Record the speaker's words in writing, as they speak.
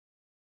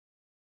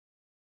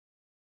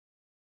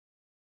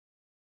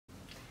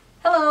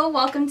Hello,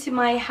 welcome to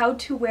my how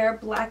to wear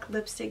black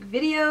lipstick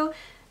video.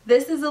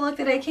 This is the look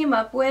that I came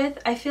up with.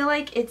 I feel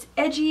like it's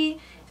edgy,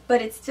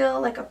 but it's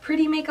still like a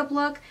pretty makeup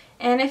look,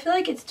 and I feel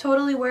like it's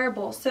totally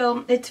wearable.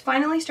 So it's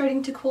finally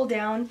starting to cool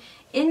down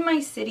in my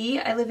city.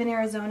 I live in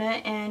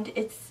Arizona and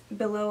it's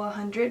below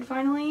 100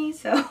 finally,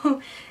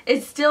 so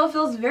it still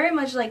feels very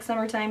much like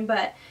summertime,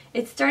 but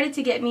it started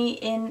to get me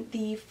in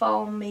the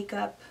fall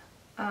makeup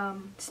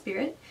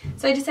spirit.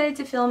 So I decided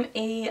to film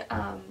a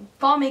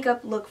fall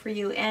makeup look for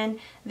you, and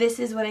this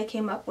is what I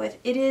came up with.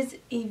 It is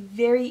a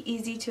very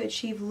easy to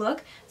achieve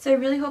look, so I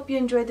really hope you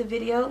enjoyed the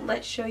video.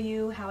 Let's show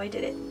you how I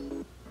did it.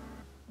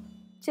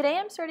 Today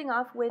I'm starting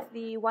off with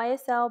the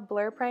YSL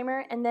Blur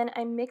Primer, and then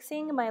I'm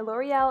mixing my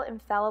L'Oreal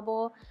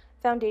Infallible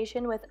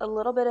foundation with a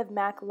little bit of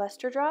MAC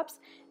Lustre drops.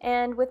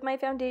 And with my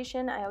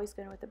foundation, I always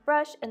go in with a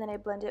brush and then I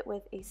blend it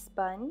with a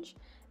sponge.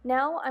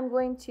 Now I'm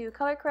going to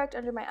color correct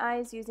under my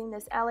eyes using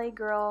this LA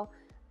Girl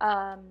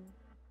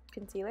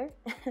concealer.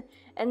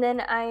 And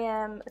then I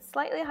am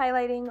slightly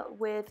highlighting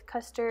with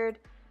Custard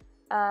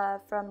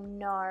from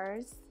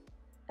NARS.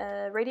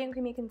 Radiant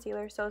Creamy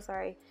Concealer, so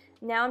sorry.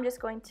 Now I'm just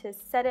going to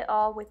set it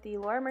all with the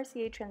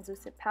Mercier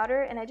Translucent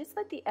powder, and I just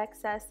let the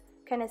excess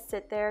kind of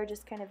sit there,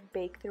 just kind of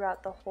bake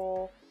throughout the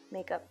whole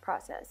makeup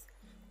process.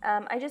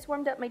 I just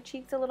warmed up my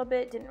cheeks a little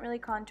bit, didn't really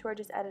contour,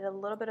 just added a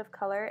little bit of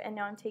color, and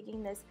now I'm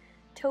taking this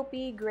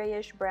taupey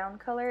grayish brown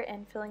color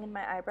and filling in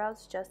my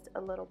eyebrows just a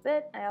little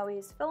bit. I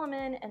always fill them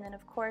in, and then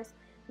of course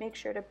make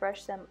sure to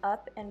brush them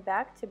up and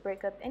back to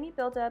break up any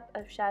buildup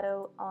of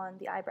shadow on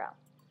the eyebrow.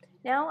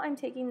 Now I'm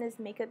taking this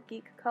Makeup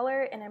Geek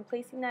color and I'm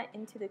placing that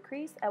into the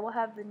crease. I will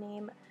have the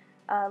name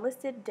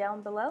listed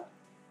down below.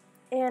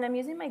 And I'm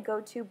using my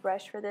go-to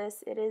brush for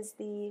this. It is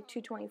the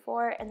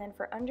 224, and then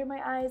for under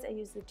my eyes I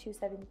use the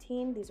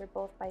 217. These are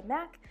both by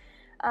MAC.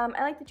 I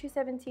like the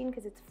 217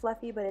 because it's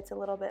fluffy, but it's a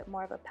little bit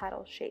more of a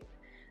paddle shape.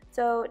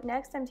 So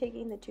next I'm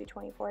taking the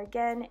 224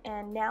 again,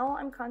 and now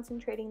I'm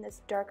concentrating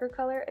this darker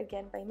color,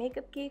 again by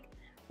Makeup Geek,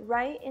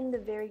 right in the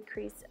very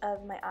crease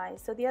of my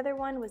eyes. So the other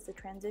one was the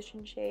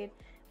transition shade.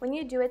 When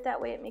you do it that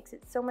way, it makes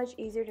it so much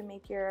easier to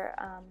make your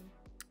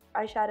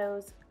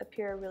eyeshadows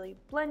appear really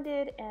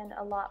blended and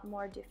a lot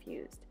more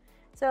diffused.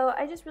 So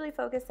I just really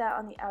focus that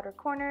on the outer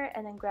corner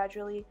and then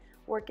gradually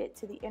work it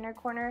to the inner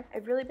corner.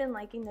 I've really been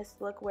liking this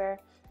look where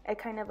I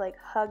kind of like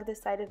hug the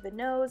side of the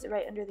nose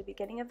right under the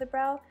beginning of the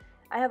brow.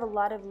 I have a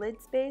lot of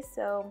lid space,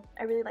 so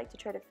I really like to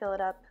try to fill it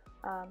up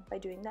by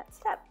doing that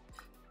step.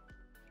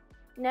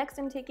 Next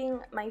I'm taking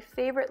my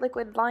favorite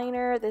liquid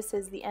liner. This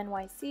is the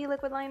NYC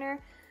Liquid Liner.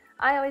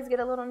 I always get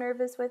a little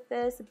nervous with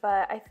this,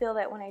 but I feel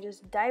that when I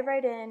just dive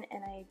right in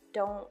and I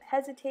don't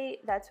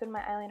hesitate, that's when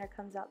my eyeliner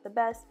comes out the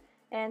best.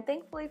 And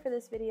thankfully for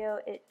this video,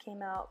 it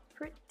came out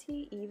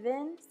pretty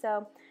even.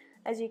 So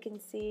as you can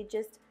see,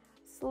 just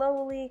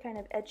slowly kind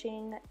of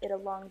etching it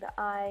along the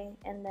eye,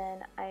 and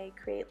then I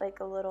create like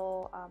a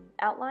little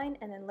outline,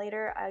 and then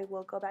later I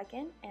will go back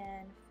in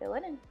and fill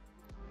it in.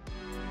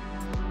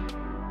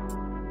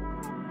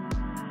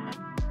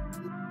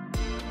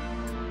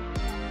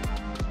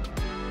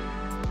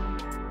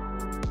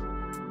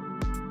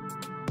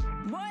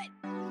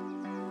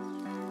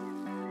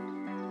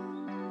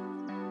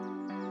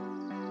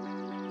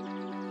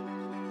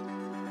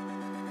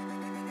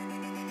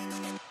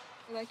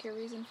 Like your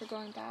reason for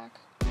going back.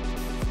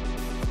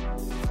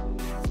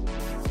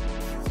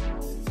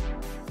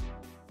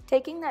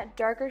 Taking that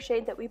darker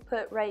shade that we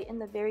put right in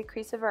the very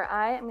crease of our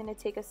eye, I'm going to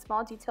take a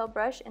small detail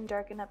brush and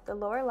darken up the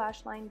lower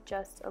lash line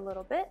just a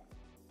little bit.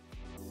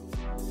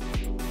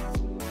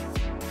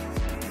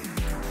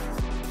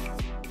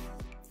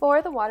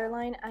 For the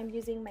waterline, I'm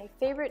using my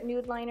favorite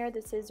nude liner.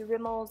 This is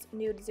Rimmel's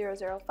Nude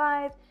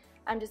 005.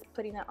 I'm just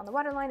putting that on the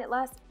waterline. It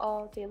lasts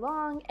all day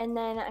long. And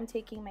then I'm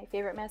taking my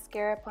favorite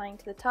mascara, applying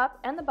to the top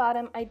and the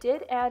bottom. I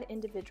did add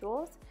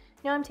individuals.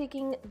 Now I'm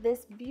taking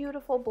this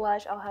beautiful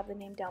blush, I'll have the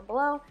name down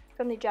below,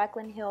 from the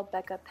Jaclyn Hill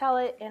BECCA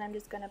palette, and I'm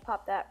just going to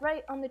pop that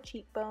right on the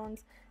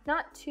cheekbones,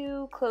 not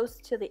too close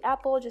to the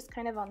apple, just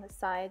kind of on the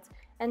sides.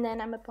 And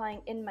then I'm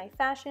applying In My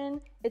Fashion.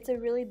 It's a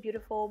really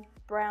beautiful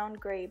brown,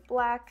 gray,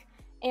 black.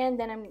 And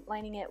then I'm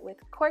lining it with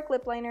Cork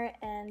lip liner,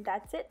 and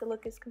that's it. The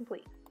look is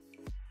complete.